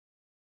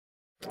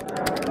What's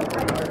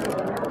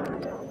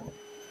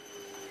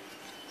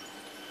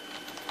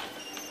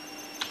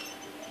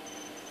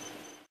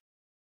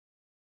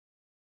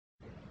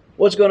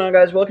going on,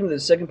 guys? Welcome to the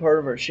second part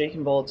of our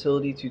Chaikin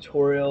Volatility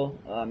tutorial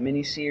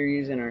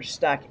mini-series in our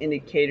stock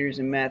indicators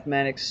and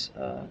mathematics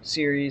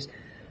series.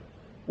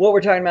 What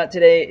we're talking about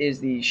today is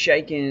the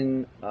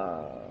Chaikin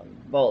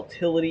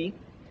Volatility,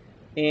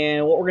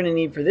 and what we're going to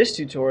need for this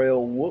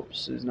tutorial,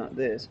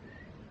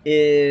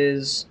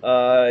 is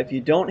if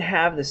you don't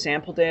have the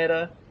sample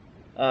data,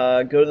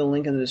 go to the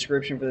link in the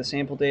description for the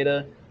sample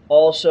data.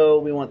 Also,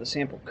 we want the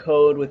sample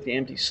code with the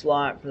empty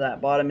slot for that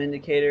bottom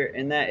indicator,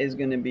 and that is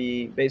going to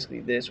be basically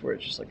this, where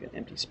it's just like an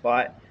empty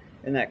spot,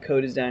 and that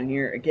code is down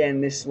here. Again,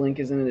 this link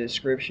is in the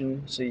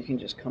description, so you can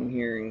just come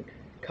here and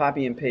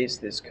copy and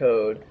paste this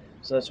code.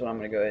 So that's what I'm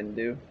going to go ahead and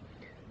do.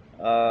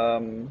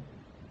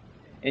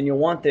 And you'll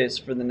want this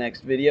for the next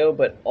video,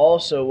 but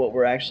also what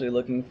we're actually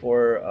looking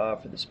for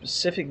the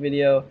specific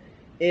video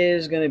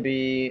is going to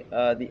be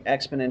the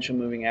exponential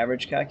moving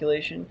average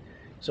calculation.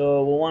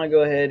 So we'll want to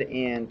go ahead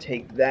and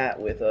take that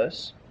with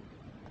us.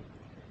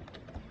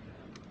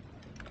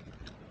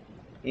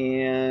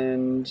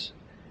 And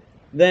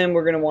then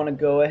we're going to want to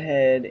go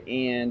ahead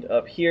and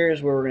up here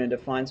is where we're going to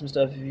define some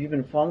stuff. If you've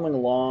been following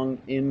along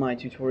in my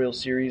tutorial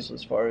series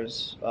as far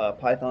as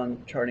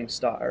Python charting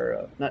stock,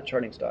 or not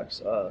charting stocks,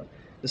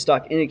 the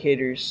stock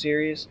indicators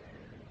series,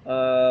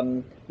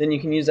 then you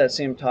can use that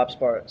same top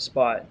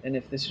spot. And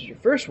if this is your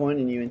first one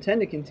and you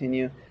intend to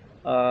continue,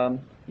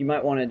 you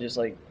might want to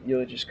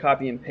just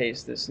copy and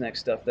paste this next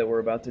stuff that we're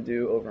about to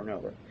do over and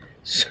over.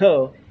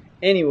 So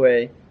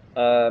anyway,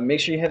 make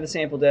sure you have the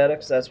sample data,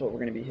 because that's what we're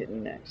going to be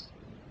hitting next.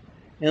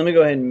 And let me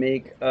go ahead and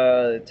make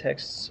the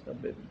text a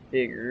bit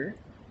bigger.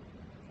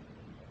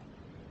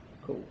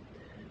 Cool.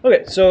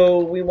 Okay, so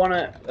we want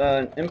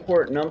to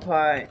import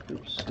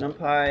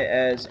numpy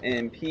as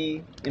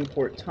np,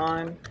 import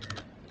time,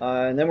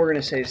 and then we're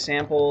going to say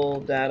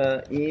sample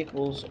data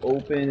equals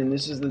open, and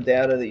this is the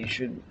data that you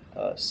should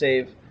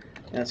save.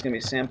 And that's going to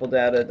be sample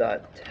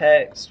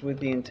data.text with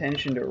the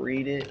intention to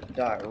read it,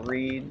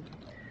 .read.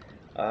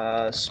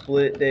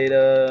 Split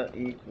data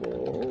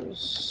equals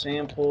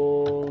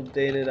sample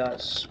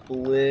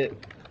data.split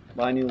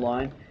by new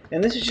line.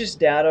 And this is just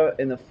data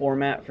in the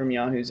format from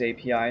Yahoo's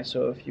API,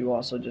 so if you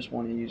also just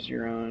want to use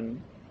your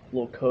own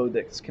little code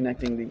that's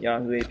connecting the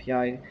Yahoo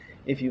API,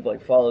 if you've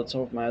followed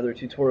some of my other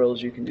tutorials,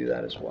 you can do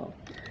that as well.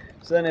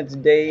 So then it's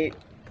date,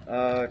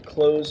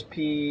 close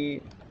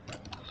P,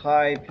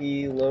 high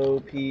P, low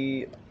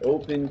P,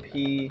 open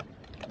P,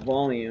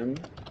 volume,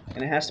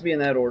 and it has to be in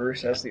that order,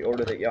 so that's the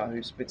order that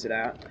Yahoo spits it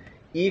out,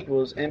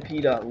 equals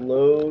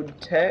np.load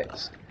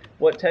text.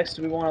 What text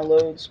do we want to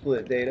load?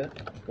 Split data.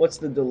 What's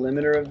the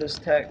delimiter of this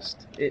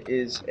text? It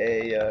is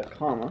a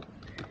comma.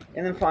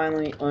 And then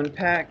finally,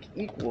 unpack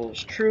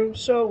equals true,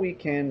 so we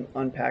can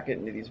unpack it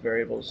into these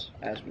variables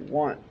as we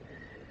want.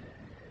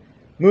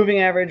 Moving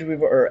average,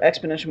 or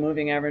exponential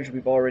moving average,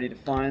 we've already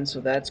defined, so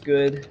that's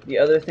good. The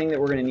other thing that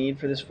we're going to need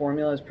for this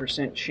formula is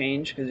percent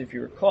change, because if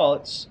you recall,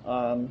 it's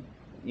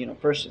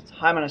first it's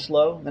high minus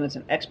low, then it's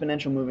an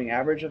exponential moving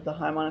average of the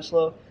high minus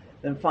low,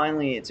 then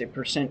finally it's a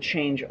percent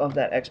change of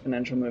that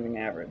exponential moving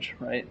average,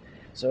 right?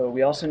 So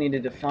we also need to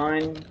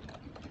define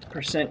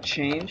percent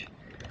change.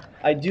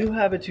 I do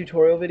have a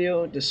tutorial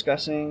video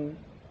discussing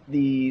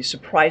the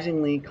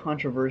surprisingly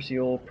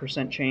controversial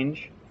percent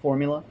change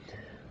formula.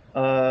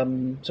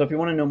 So if you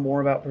want to know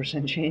more about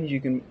percent change,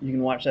 you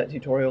can watch that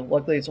tutorial.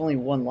 Luckily, it's only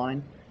one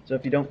line, so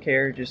if you don't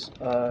care, just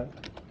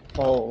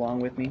follow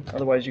along with me.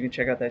 Otherwise, you can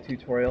check out that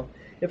tutorial.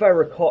 If I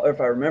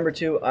remember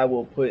to, I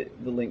will put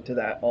the link to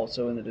that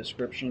also in the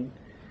description.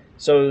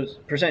 So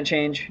percent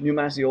change, new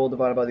minus the old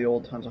divided by the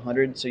old times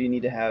 100. So you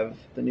need to have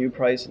the new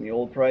price and the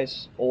old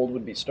price. Old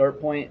would be start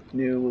point,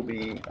 new will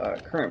be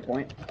current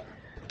point.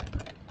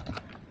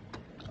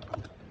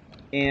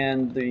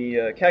 And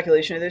the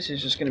calculation of this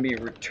is just going to be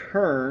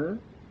return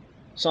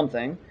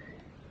something,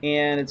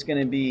 and it's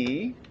going to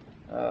be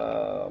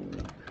the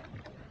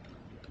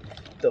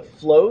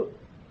float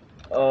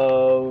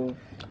of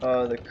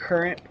the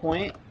current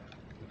point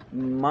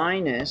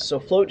minus,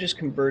 so float just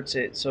converts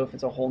it, so if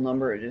it's a whole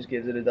number, it just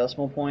gives it a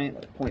decimal point,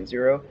 like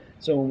 0.0.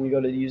 So when we go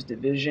to use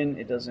division,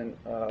 it doesn't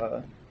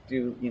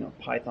do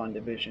Python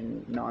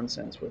division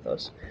nonsense with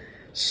us.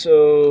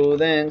 So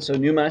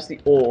new minus the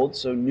old,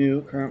 so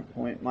new current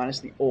point minus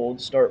the old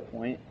start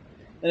point.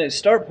 Then it's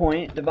start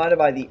point divided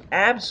by the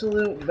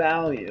absolute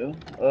value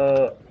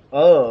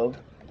of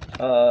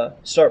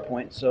start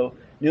point. So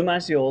new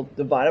minus the old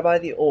divided by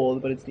the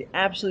old, but it's the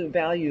absolute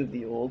value of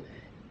the old.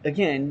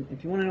 Again,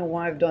 if you want to know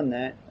why I've done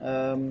that,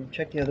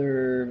 check the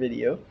other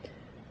video,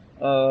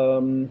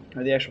 or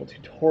the actual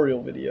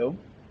tutorial video.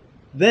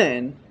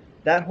 Then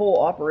that whole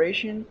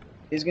operation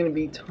is going to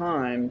be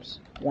times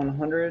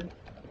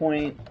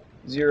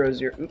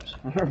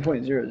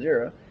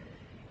 100.00,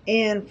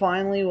 and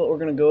finally what we're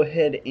going to go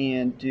ahead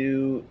and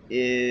do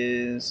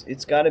is,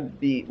 it's got to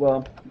be,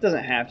 well, it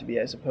doesn't have to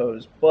be, I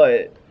suppose,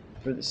 but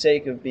for the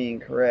sake of being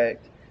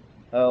correct,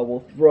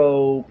 we'll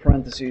throw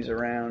parentheses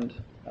around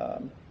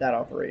that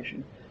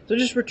operation. So it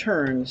just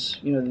returns,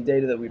 the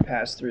data that we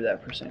passed through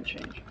that percent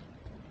change.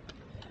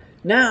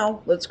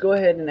 Now let's go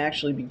ahead and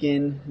actually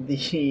begin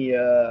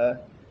the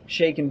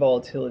Chaikin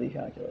volatility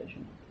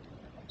calculation.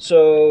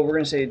 So we're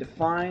going to say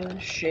define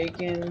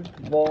Chaikin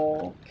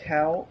vol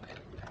calc,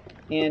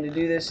 and to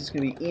do this it's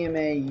going to be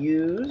EMA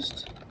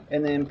used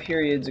and then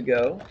periods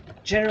ago.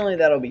 Generally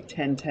that'll be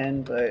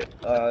 1010,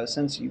 but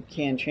since you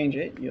can change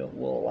it,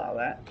 we'll allow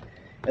that.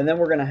 And then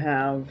we're going to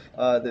have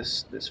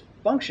this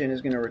function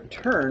is going to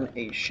return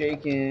a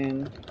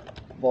Chaikin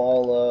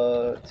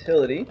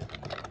volatility.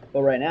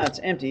 Well, right now it's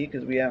empty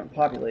because we haven't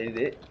populated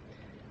it.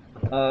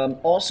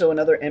 Also,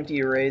 another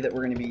empty array that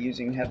we're going to be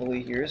using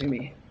heavily here is going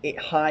to be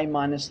high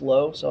minus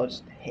low. So I'll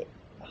just hit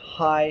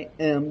high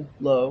m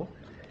low,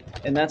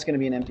 and that's going to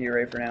be an empty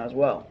array for now as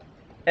well.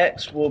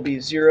 X will be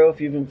 0.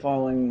 If you've been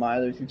following my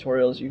other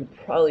tutorials, you can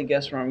probably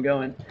guess where I'm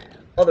going.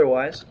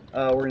 Otherwise,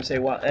 we're going to say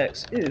while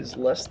x is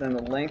less than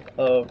the length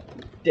of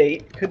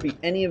date, could be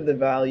any of the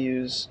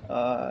values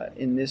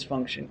in this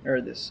function,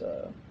 or this,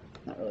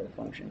 not really a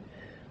function,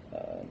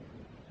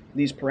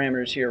 these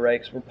parameters here,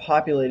 right? Because we're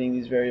populating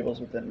these variables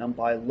with the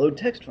NumPy load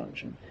text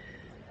function.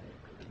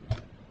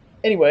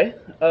 Anyway,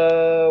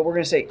 we're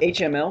going to say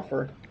HML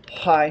for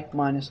high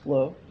minus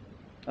low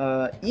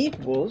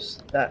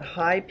equals that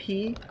high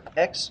p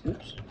x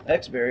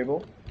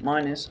variable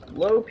minus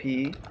low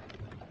p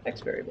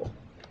x variable.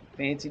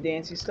 Fancy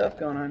dancy stuff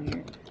going on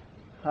here.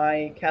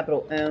 High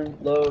capital M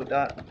low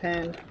dot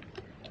append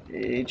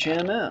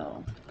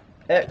HML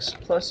x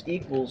plus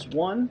equals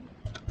 1,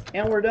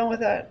 and we're done with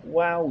that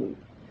while loop.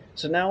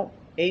 So now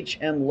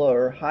HM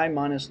lower, high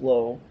minus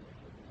low,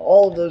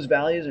 all of those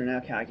values are now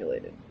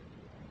calculated.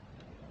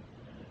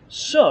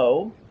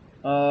 So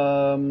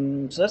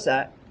that's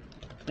that.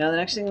 Now the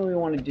next thing that we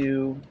want to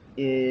do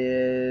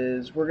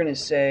is we're going to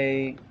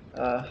say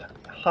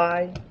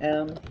high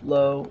M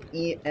low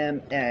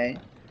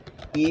EMA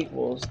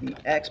equals the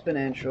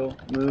exponential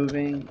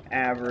moving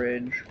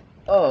average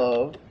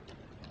of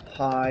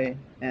high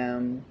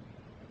M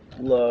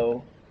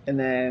low and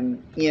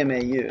then EMA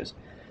used.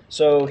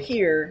 So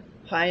here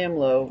high M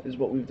low is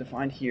what we've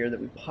defined here, that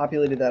we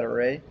populated that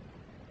array,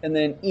 and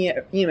then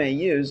EMA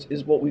used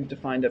is what we've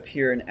defined up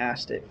here and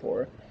asked it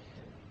for.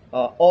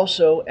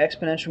 Also,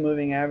 exponential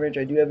moving average,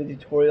 I do have a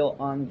tutorial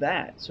on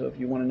that, so if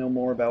you want to know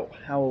more about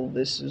how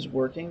this is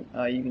working,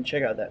 you can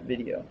check out that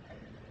video.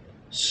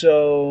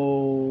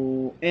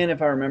 So, and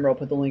if I remember, I'll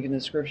put the link in the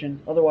description.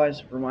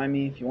 Otherwise, remind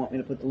me if you want me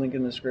to put the link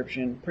in the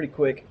description. Pretty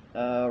quick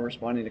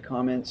responding to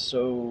comments,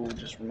 so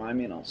just remind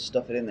me and I'll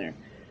stuff it in there.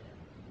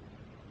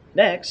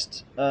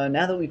 Next,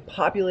 now that we've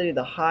populated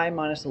the high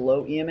minus the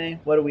low EMA,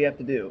 what do we have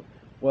to do?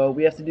 Well,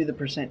 we have to do the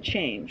percent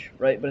change,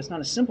 right? But it's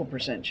not a simple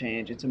percent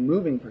change, it's a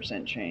moving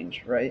percent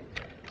change, right?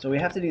 So we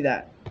have to do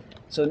that.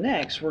 So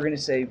next, we're going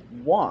to say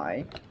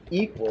y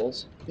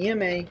equals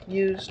EMA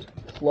used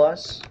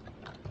plus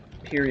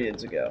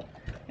periods ago.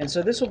 And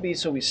so this will be,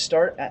 so we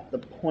start at the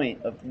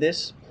point of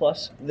this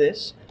plus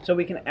this, so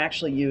we can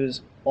actually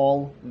use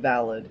all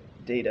valid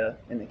data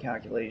in the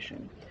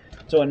calculation.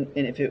 So and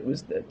if it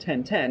was the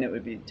 1010, it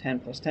would be 10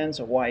 plus 10,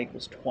 so y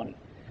equals 20.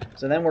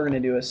 So then we're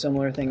going to do a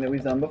similar thing that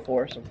we've done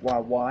before. So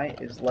while y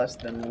is less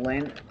than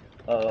length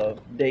of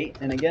date,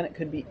 and again it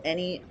could be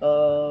any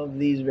of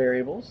these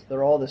variables,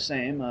 they're all the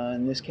same.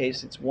 In this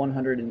case it's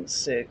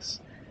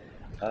 106.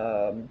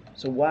 So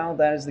while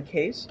that is the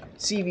case,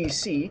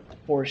 CVC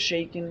for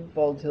Chaikin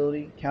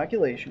volatility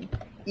calculation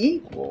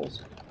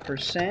equals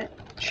percent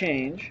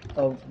change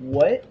of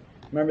what?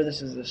 Remember,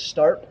 this is the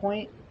start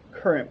point,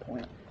 current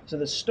point. So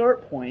the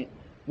start point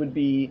would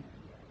be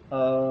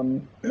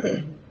the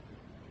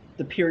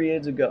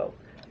periods ago.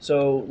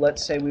 So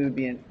let's say we would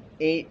be in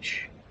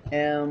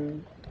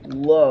HM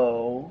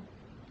low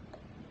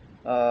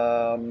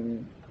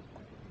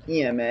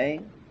EMA,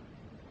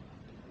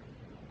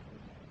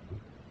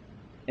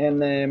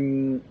 and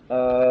then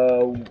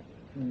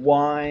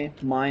y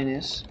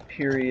minus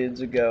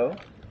periods ago.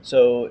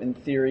 So in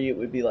theory it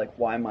would be like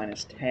y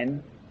minus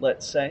 10,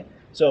 let's say.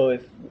 So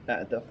if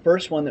the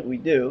first one that we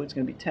do, it's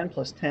going to be 10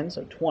 plus 10,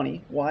 so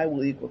 20. Y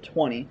will equal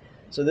 20.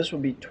 So this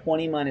would be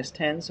 20 minus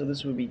 10, so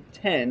this would be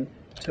 10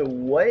 to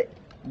what?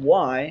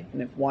 Y,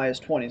 and if y is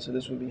 20, so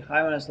this would be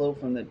high minus low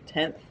from the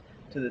 10th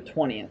to the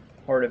 20th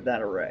part of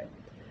that array.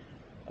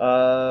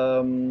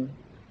 And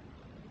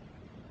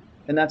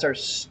that's our,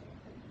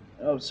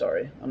 oh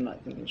sorry, I'm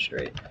not thinking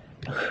straight.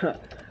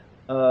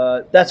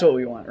 That's what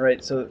we want,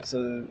 right? So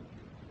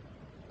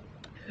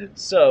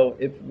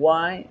if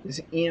y is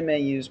EMA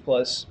used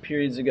plus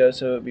periods ago,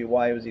 so it would be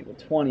y was equal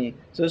 20.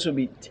 So this would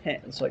be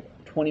 10. It's like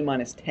 20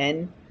 minus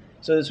 10.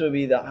 So this would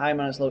be the high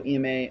minus low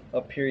EMA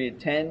of period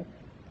 10.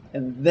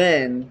 And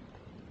then,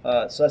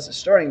 so that's the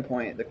starting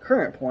point. The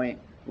current point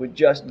would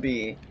just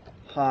be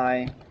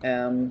high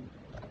M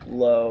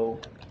low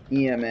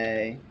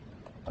EMA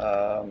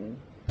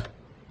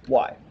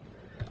y.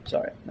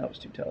 Sorry, that was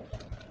too tough.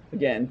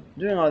 Again,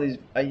 doing all these,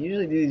 I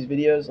usually do these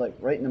videos like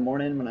right in the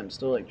morning when I'm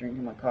still like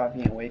drinking my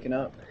coffee and waking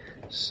up,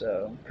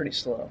 so pretty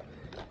slow.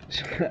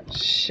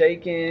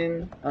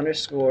 Chaikin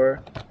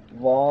underscore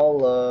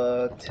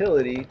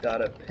volatility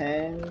dot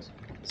append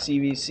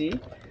CVC.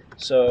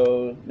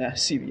 So now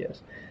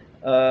CVS.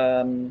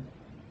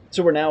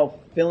 So we're now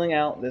filling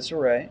out this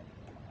array.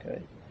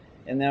 Okay.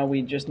 And now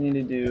we just need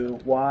to do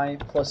y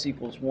plus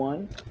equals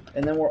 1,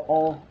 and then we're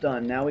all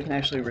done. Now we can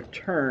actually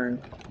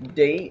return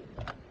date,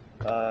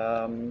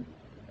 and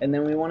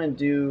then we want to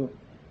do,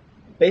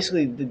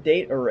 basically the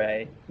date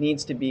array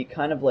needs to be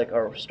kind of like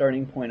our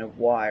starting point of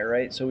y,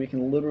 right? So we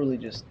can literally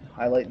just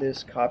highlight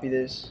this, copy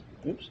this,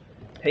 oops,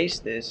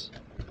 paste this,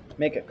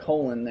 make a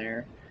colon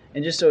there,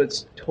 and just so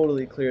it's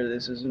totally clear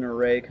this is an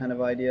array kind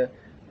of idea,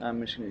 I'm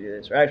just going to do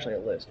this, or actually a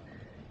list.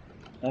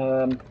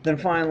 Then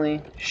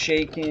finally,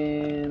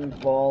 Chaikin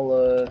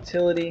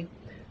Volatility.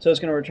 So it's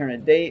going to return a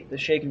date, the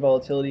Chaikin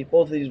Volatility.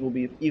 Both of these will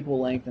be of equal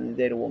length and the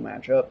data will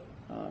match up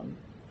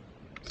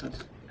because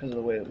of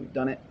the way that we've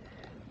done it.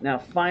 Now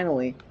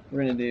finally,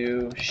 we're going to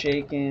do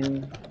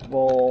Chaikin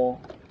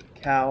Vol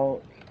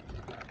Calc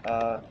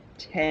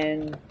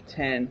 10,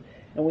 10.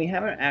 And we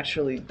haven't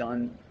actually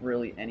done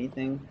really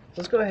anything.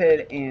 So let's go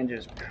ahead and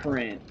just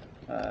print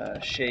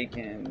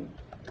Chaikin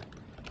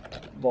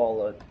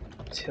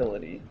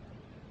Volatility,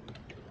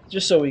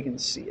 just so we can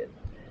see it.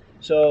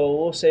 So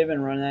we'll save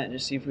and run that and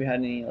just see if we had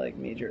any like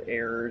major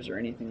errors or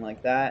anything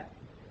like that.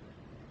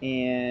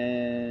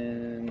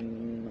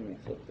 And let me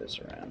flip this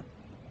around.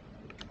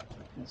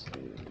 Let's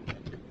do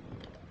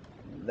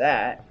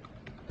that.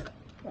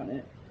 Run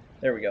it.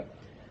 There we go.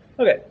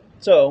 Okay,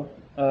 so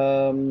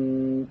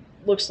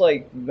looks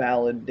like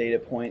valid data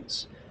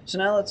points. So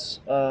now let's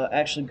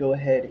actually go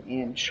ahead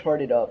and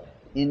chart it up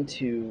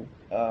into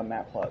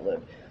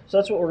Matplotlib. So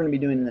that's what we're going to be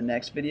doing in the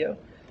next video.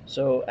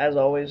 So as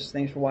always,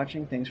 thanks for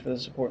watching, thanks for the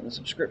support and the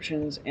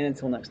subscriptions, and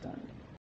until next time.